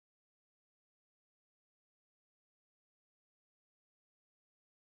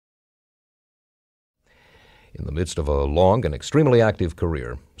In the midst of a long and extremely active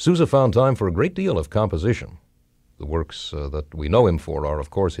career, Sousa found time for a great deal of composition. The works that we know him for are, of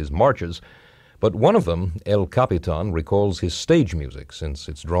course, his marches, but one of them, El Capitan, recalls his stage music, since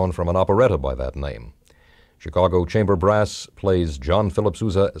it's drawn from an operetta by that name. Chicago Chamber Brass plays John Philip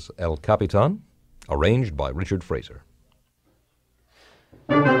Sousa as El Capitan, arranged by Richard Frazier.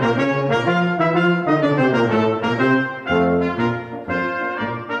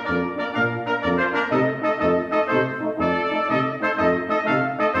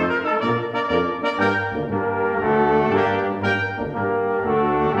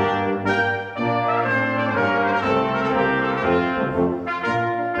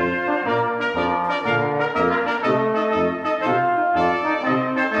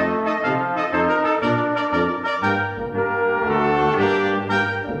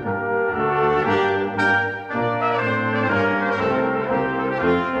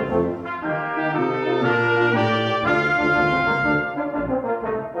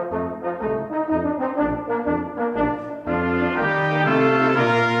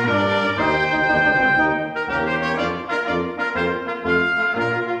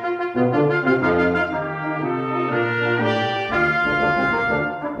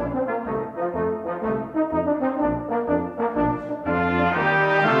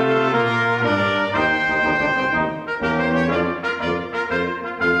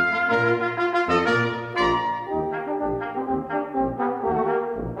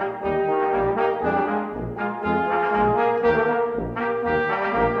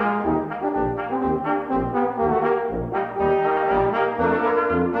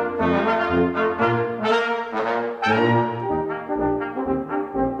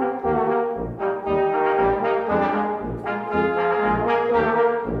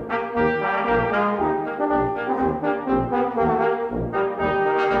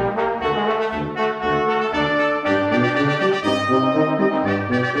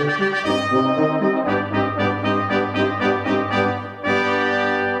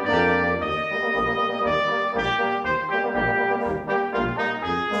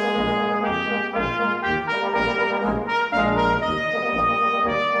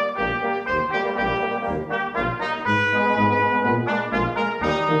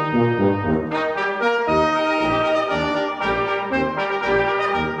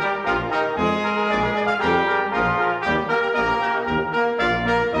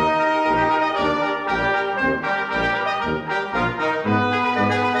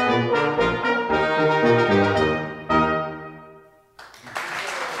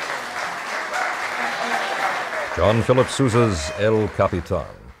 John Philip Sousa's El Capitan.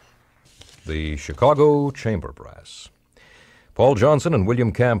 The Chicago Chamber Brass. Paul Johnson and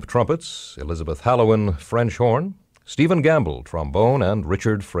William Camp, trumpets. Elizabeth Hallowen, French horn. Stephen Gamble, trombone, and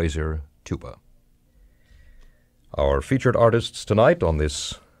Richard Frazier, tuba. Our featured artists tonight on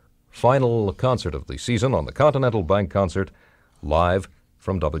this final concert of the season on the Continental Bank Concert, live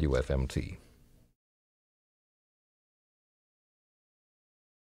from WFMT.